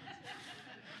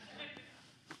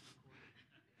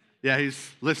 Yeah, he's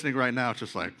listening right now,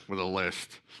 just like with a list.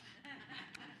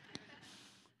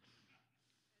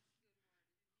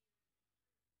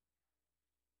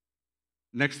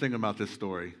 Next thing about this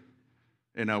story,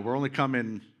 and we're only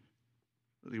coming,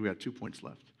 I think we got 2 points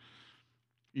left.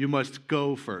 You must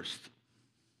go first.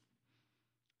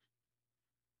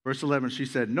 Verse 11, she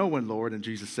said, "No one, Lord." And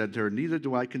Jesus said to her, "Neither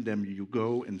do I condemn you. You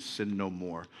go and sin no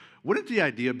more." Wouldn't the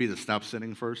idea be to stop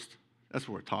sinning first? That's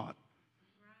what we're taught.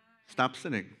 Stop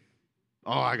sinning.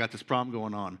 Oh, I got this problem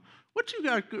going on. What you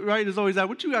got, right, is always that.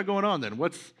 What you got going on then?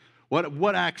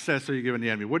 What access are you giving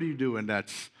the enemy? What are you doing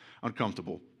that's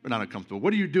uncomfortable? Or not uncomfortable.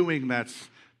 What are you doing that's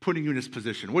putting you in this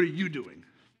position? What are you doing?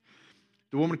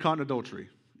 The woman caught in adultery.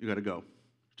 You got to go,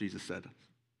 Jesus said.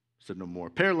 Said no more.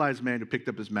 Paralyzed man who picked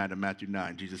up his mat in Matthew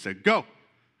 9. Jesus said, go.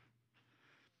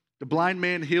 The blind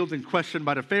man healed and questioned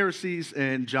by the Pharisees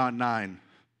in John 9.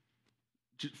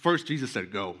 First, Jesus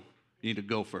said, go. You need to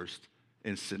go first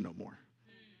and sin no more.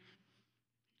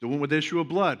 The one with the issue of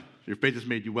blood. Your faith has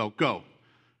made you well. Go.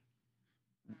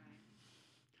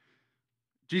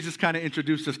 Jesus kind of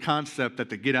introduced this concept that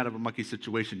to get out of a mucky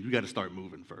situation, you got to start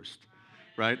moving first,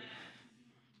 right?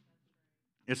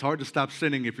 It's hard to stop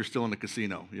sinning if you're still in the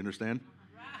casino. You understand?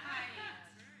 Right.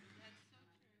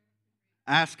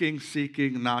 Asking,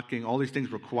 seeking, knocking, all these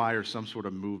things require some sort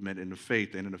of movement in the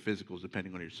faith and in the physicals,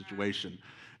 depending on your situation,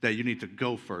 that you need to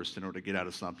go first in order to get out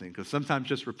of something. Because sometimes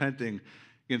just repenting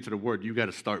into the word, you got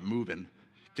to start moving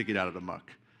to get out of the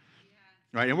muck.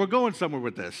 Right? And we're going somewhere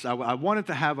with this. I wanted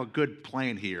to have a good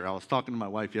plan here. I was talking to my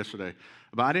wife yesterday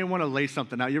about I didn't want to lay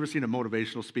something out. You ever seen a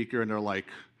motivational speaker and they're like,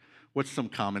 what's some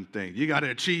common thing? You got to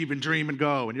achieve and dream and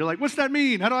go. And you're like, what's that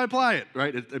mean? How do I apply it?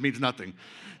 Right? It means nothing.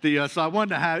 So I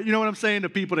wanted to have, you know what I'm saying? The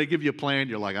people that give you a plan,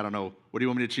 you're like, I don't know. What do you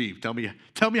want me to achieve? Tell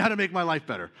me how to make my life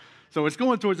better. So it's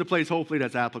going towards a place, hopefully,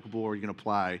 that's applicable or you can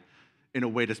apply in a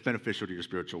way that's beneficial to your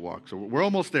spiritual walk. So we're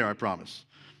almost there, I promise.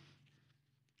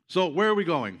 So where are we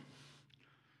going?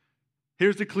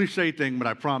 Here's the cliche thing, but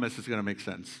I promise it's going to make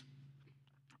sense.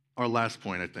 Our last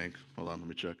point, I think. Hold on, let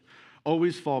me check.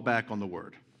 Always fall back on the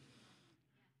word.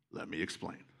 Let me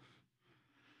explain.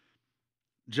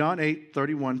 John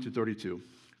 8:31-32.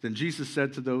 Then Jesus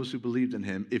said to those who believed in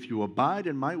him, if you abide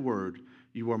in my word,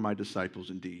 you are my disciples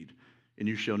indeed, and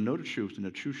you shall know the truth, and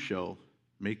the truth shall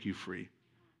make you free.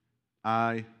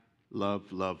 I love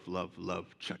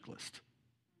checklist.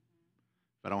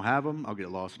 If I don't have them, I'll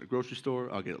get lost in the grocery store.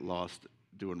 I'll get lost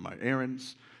doing my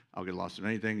errands. I'll get lost in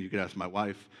anything. You could ask my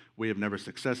wife. We have never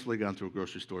successfully gone to a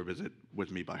grocery store visit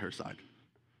with me by her side.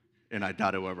 And I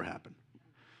doubt it will ever happen.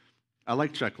 I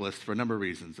like checklists for a number of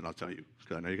reasons, and I'll tell you.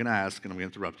 Because I know you're going to ask, and I'm going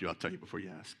to interrupt you. I'll tell you before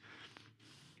you ask.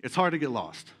 It's hard to get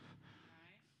lost.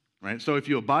 Right? So if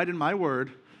you abide in my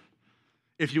word,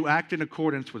 if you act in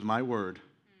accordance with my word,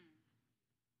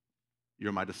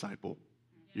 you're my disciple.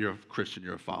 You're a Christian.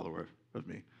 You're a follower of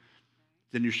me.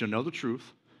 Then you shall know the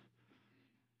truth,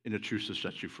 and the truth shall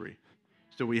set you free.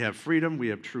 So we have freedom, we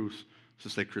have truth, it's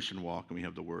just like Christian walk, and we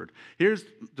have the word. Here's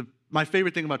my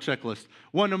favorite thing about checklists.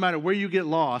 One, no matter where you get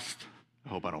lost, I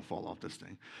hope I don't fall off this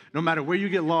thing. No matter where you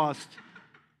get lost,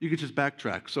 you can just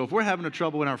backtrack. So if we're having a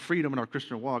trouble in our freedom in our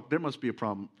Christian walk, there must be a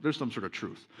problem. There's some sort of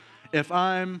truth. If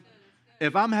I'm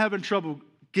having trouble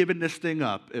giving this thing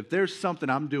up, if there's something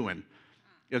I'm doing,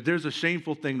 if there's a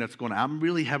shameful thing that's going on, I'm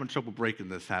really having trouble breaking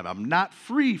this habit, I'm not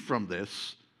free from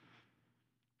this,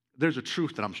 there's a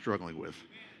truth that I'm struggling with.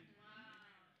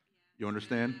 You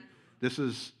understand? This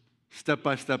is step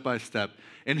by step by step.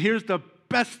 And here's the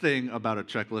best thing about a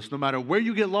checklist. No matter where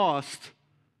you get lost,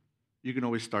 you can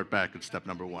always start back at step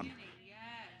number 1. Are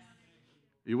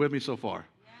you with me so far?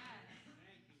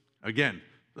 Again,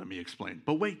 let me explain.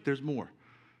 But wait, there's more.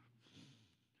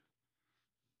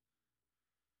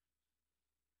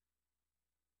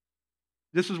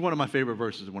 This is one of my favorite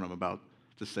verses of what I'm about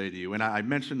to say to you. And I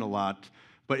mentioned a lot,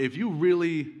 but if you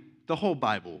really, the whole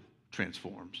Bible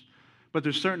transforms. But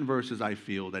there's certain verses I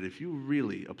feel that if you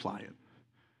really apply it,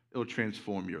 it'll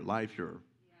transform your life, your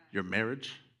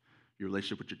marriage, your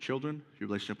relationship with your children, your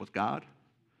relationship with God.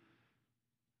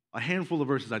 A handful of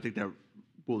verses I think that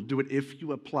will do it if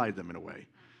you apply them in a way.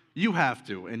 You have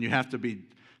to, and you have to be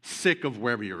sick of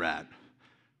wherever you're at.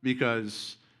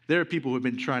 Because there are people who have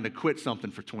been trying to quit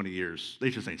something for 20 years.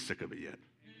 They just ain't sick of it yet.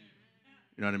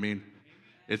 You know what I mean?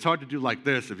 It's hard to do like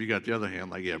this if you got the other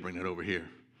hand, like, yeah, bring it over here.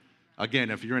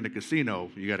 Again, if you're in a casino,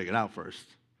 you got to get out first.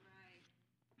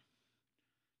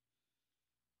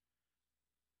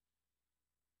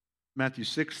 Matthew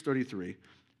 6:33.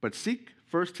 But seek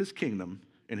first his kingdom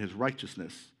and his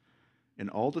righteousness, and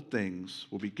all the things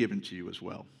will be given to you as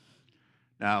well.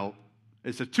 Now,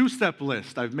 it's a 2-step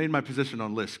list. I've made my position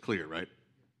on lists clear, right?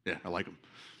 Yeah, I like them.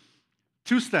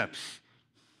 2 steps.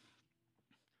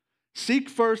 Seek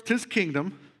first his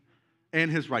kingdom and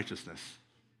his righteousness.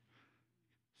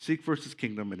 Seek first his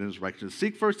kingdom and his righteousness.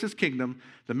 Seek first his kingdom.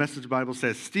 The Message Bible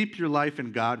says, steep your life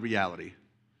in God reality,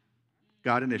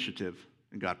 God initiative,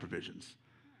 and God provisions.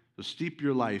 So steep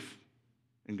your life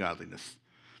in godliness,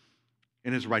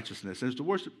 in his righteousness. And is the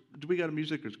worship, do we got a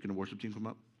music, or can the worship team come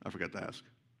up? I forgot to ask.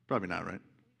 Probably not, right?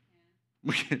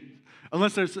 We can,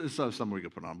 unless there's something we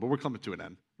can put on. But we're coming to an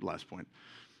end, the last point.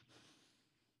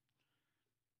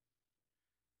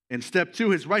 In step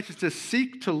 2, his righteousness,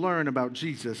 seek to learn about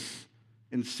Jesus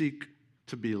and seek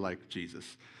to be like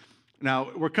Jesus. Now,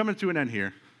 we're coming to an end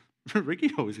here. Ricky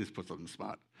always gets put on the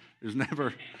spot. There's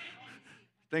never,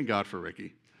 thank God for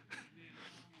Ricky.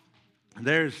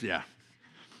 There's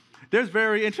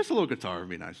very, and just a little guitar would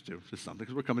be nice too, just something,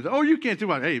 because we're coming to, oh, you can't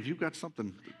do it. Hey, if you've got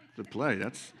something to play,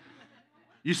 that's,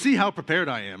 you see how prepared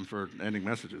I am for ending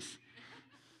messages.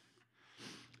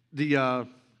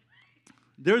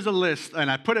 There's a list,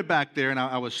 and I put it back there, and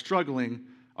I was struggling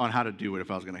on how to do it,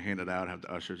 if I was going to hand it out, have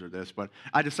the ushers or this, but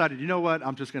I decided, you know what,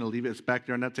 I'm just going to leave it. It's back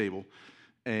there on that table,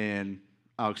 and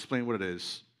I'll explain what it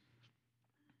is.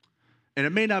 And it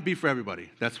may not be for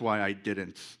everybody. That's why I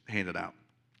didn't hand it out.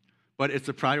 But it's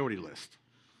a priority list.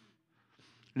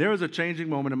 There was a changing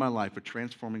moment in my life, a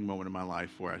transforming moment in my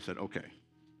life where I said, okay,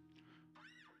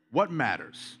 what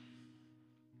matters?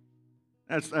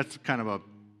 That's kind of a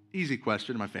easy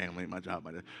question, my family, my job.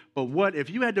 But what if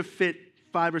you had to fit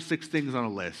 5 or 6 things on a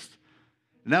list,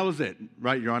 and that was it,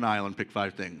 right? You're on an island, pick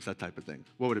 5 things, that type of thing.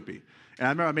 What would it be? And I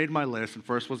remember I made my list, and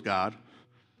first was God,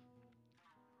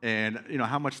 and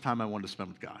how much time I wanted to spend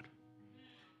with God,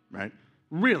 right?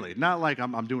 Really, not like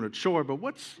I'm doing a chore, but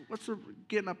what's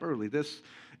getting up early? This,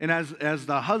 and as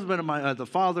the husband of my, the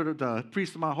father, the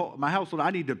priest of my household,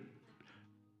 I need to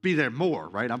be there more,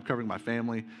 right? I'm covering my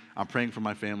family. I'm praying for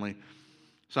my family.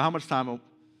 So how much time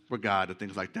for God and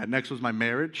things like that? Next was my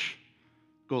marriage.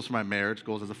 Goals for my marriage,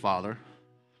 goals as a father,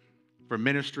 for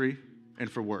ministry, and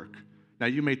for work. Now,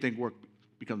 you may think work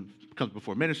comes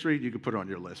before ministry. You can put it on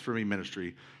your list. For me,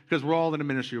 ministry, because we're all in a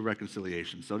ministry of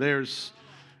reconciliation. So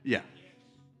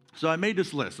So I made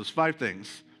this list. There's 5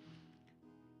 things.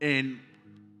 And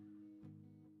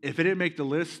if it didn't make the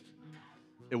list,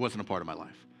 it wasn't a part of my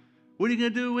life. What are you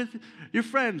going to do with your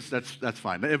friends? That's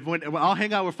fine. When I'll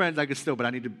hang out with friends, I can still, but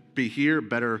I need to be here,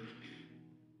 better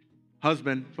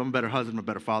husband. If I'm a better husband, a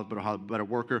better father, better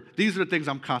worker. These are the things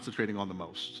I'm concentrating on the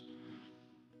most.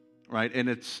 Right? And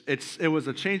it was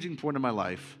a changing point in my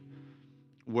life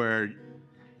where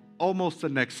almost the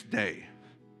next day,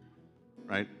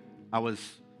 right, I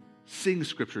was seeing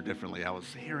Scripture differently. I was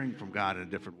hearing from God in a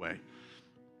different way.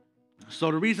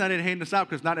 So the reason I didn't hand this out,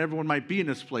 because not everyone might be in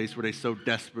this place where they so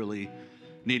desperately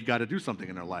need God to do something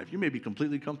in their life. You may be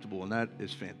completely comfortable, and that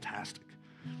is fantastic.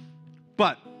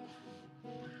 But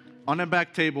on that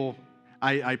back table,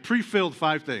 I pre-filled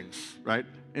 5 things, right?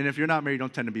 And if you're not married,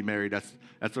 don't tend to be married.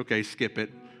 That's okay, skip it.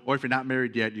 Or if you're not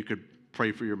married yet, you could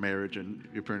pray for your marriage and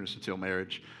your parents until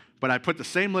marriage. But I put the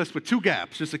same list with 2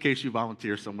 gaps, just in case you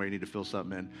volunteer somewhere, you need to fill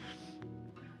something in.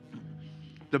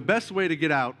 The best way to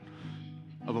get out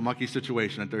of a mucky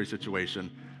situation, a dirty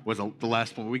situation, was the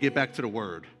last one. We get back to the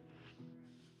Word.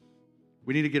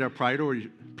 We need to get our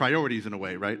priorities in a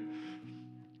way, right?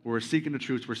 We're seeking the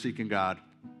truth, we're seeking God.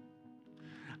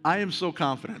 I am so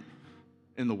confident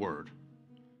in the Word.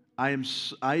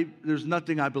 There's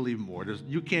nothing I believe more.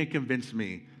 You can't convince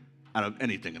me out of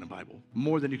anything in the Bible,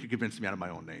 more than you can convince me out of my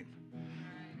own name,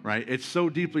 right? It's so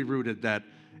deeply rooted that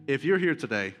if you're here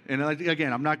today, and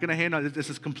again, I'm not going to hand out, this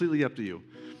is completely up to you.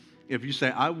 If you say,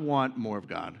 I want more of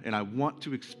God, and I want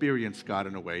to experience God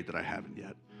in a way that I haven't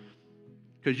yet.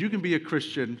 Because you can be a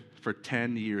Christian for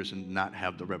 10 years and not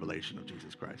have the revelation of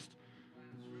Jesus Christ.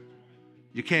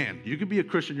 You can. You can be a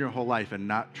Christian your whole life and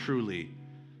not truly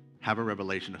have a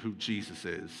revelation of who Jesus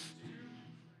is.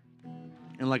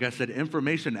 And like I said,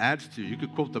 information adds to. You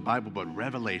could quote the Bible, but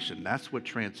revelation, that's what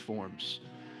transforms.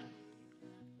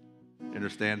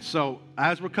 Understand? So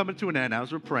as we're coming to an end,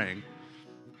 as we're praying,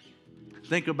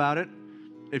 think about it.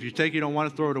 If you take it, you don't want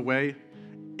to throw it away.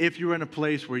 If you're in a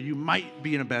place where you might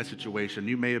be in a bad situation,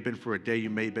 you may have been for a day, you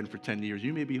may have been for 10 years,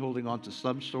 you may be holding on to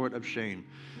some sort of shame,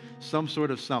 some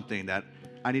sort of something that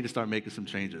I need to start making some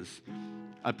changes.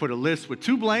 I put a list with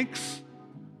 2 blanks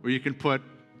where you can put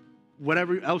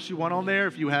whatever else you want on there.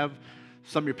 If you have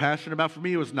something you're passionate about, for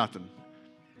me, it was nothing.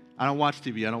 I don't watch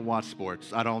TV. I don't watch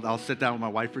sports. I'll sit down with my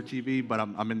wife for TV, but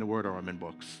I'm in the Word or I'm in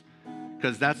books.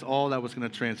 Because that's all that was going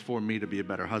to transform me to be a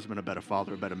better husband, a better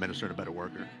father, a better minister, and a better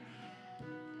worker.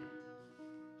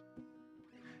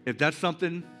 If that's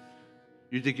something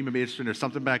you think you may be interested in, there's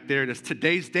something back there that's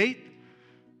today's date,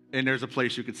 and there's a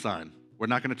place you could sign. We're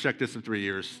not going to check this in 3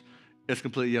 years. It's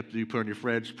completely up to you. Put it in your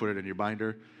fridge, put it in your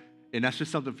binder. And that's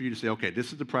just something for you to say, okay,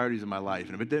 this is the priorities of my life.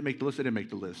 And if it didn't make the list, it didn't make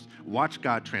the list. Watch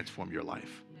God transform your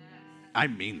life. I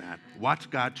mean that. Watch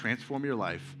God transform your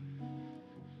life.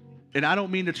 And I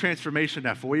don't mean the transformation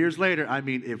that 4 years later. I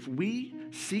mean, if we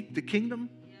seek the kingdom,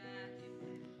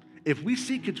 if we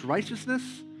seek its righteousness,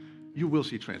 you will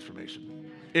see transformation.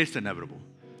 It's inevitable.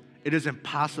 It is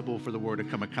impossible for the Word to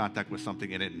come in contact with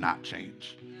something and it not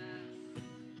change.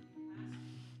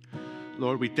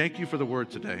 Lord, we thank you for the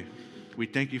Word today. We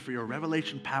thank you for your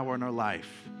revelation power in our life.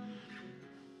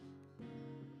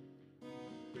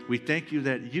 We thank you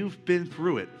that you've been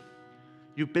through it.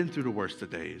 You've been through the worst of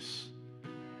days.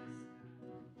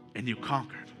 And you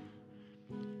conquered.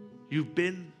 You've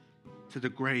been to the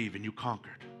grave and you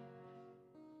conquered.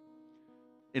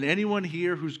 And anyone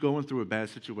here who's going through a bad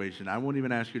situation, I won't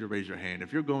even ask you to raise your hand.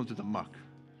 If you're going through the muck,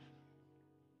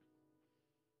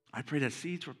 I pray that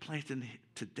seeds were planted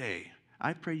today.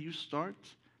 I pray you start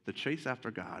the chase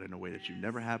after God in a way that you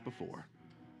never have before.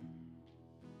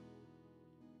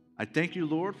 I thank you,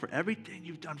 Lord, for everything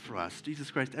you've done for us. Jesus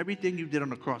Christ, everything you did on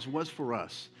the cross was for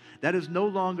us. That is no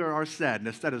longer our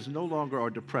sadness. That is no longer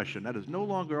our depression. That is no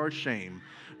longer our shame.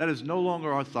 That is no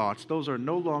longer our thoughts. Those are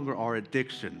no longer our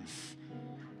addictions,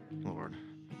 Lord.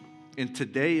 And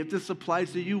today, if this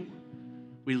applies to you,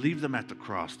 we leave them at the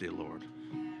cross, dear Lord.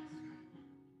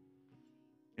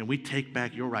 And we take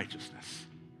back your righteousness.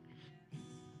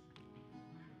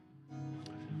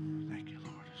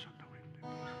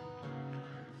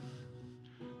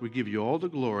 We give you all the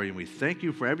glory, and we thank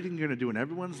you for everything you're going to do in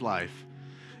everyone's life.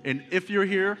 And if you're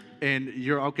here and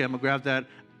you're, okay, I'm going to grab that,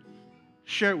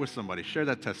 share it with somebody. Share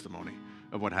that testimony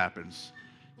of what happens.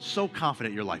 So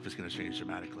confident your life is going to change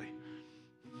dramatically.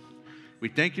 We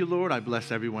thank you, Lord. I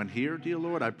bless everyone here, dear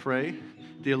Lord. I pray,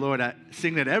 dear Lord,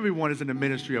 seeing that everyone is in the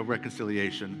ministry of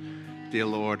reconciliation, dear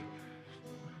Lord.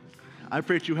 I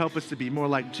pray that you help us to be more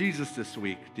like Jesus this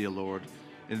week, dear Lord.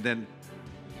 And then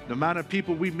the amount of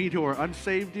people we meet who are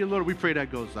unsaved, dear Lord, we pray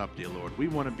that goes up, dear Lord. We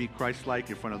want to be Christ-like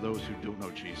in front of those who don't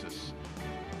know Jesus.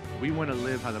 We want to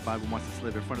live how the Bible wants us to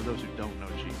live in front of those who don't know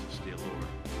Jesus, dear Lord.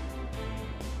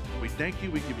 We thank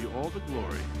you. We give you all the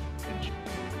glory. In Jesus'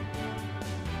 name.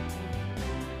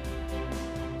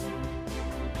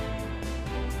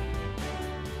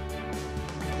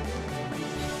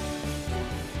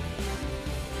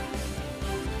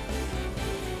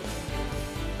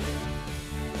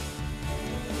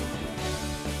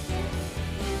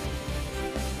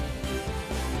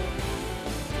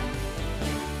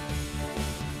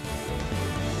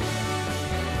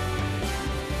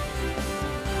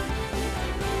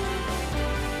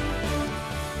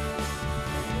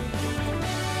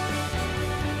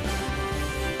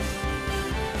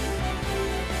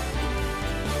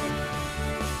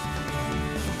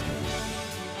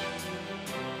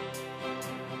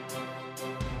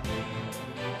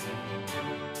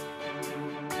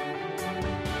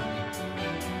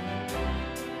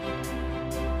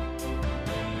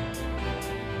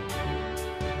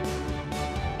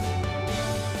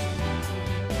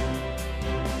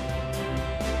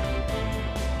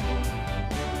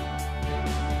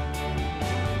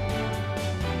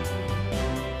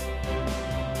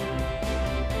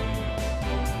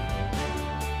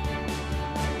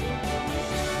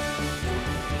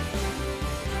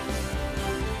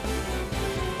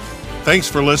 Thanks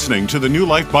for listening to the New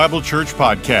Life Bible Church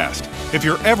podcast. If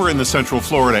you're ever in the Central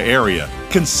Florida area,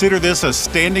 consider this a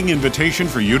standing invitation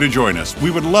for you to join us.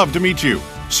 We would love to meet you.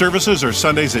 Services are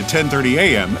Sundays at 10:30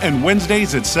 a.m. and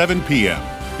Wednesdays at 7 p.m.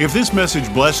 If this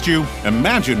message blessed you,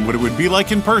 imagine what it would be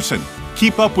like in person.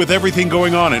 Keep up with everything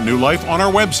going on at New Life on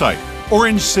our website,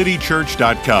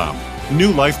 orangecitychurch.com.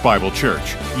 New Life Bible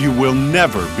Church. You will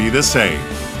never be the same.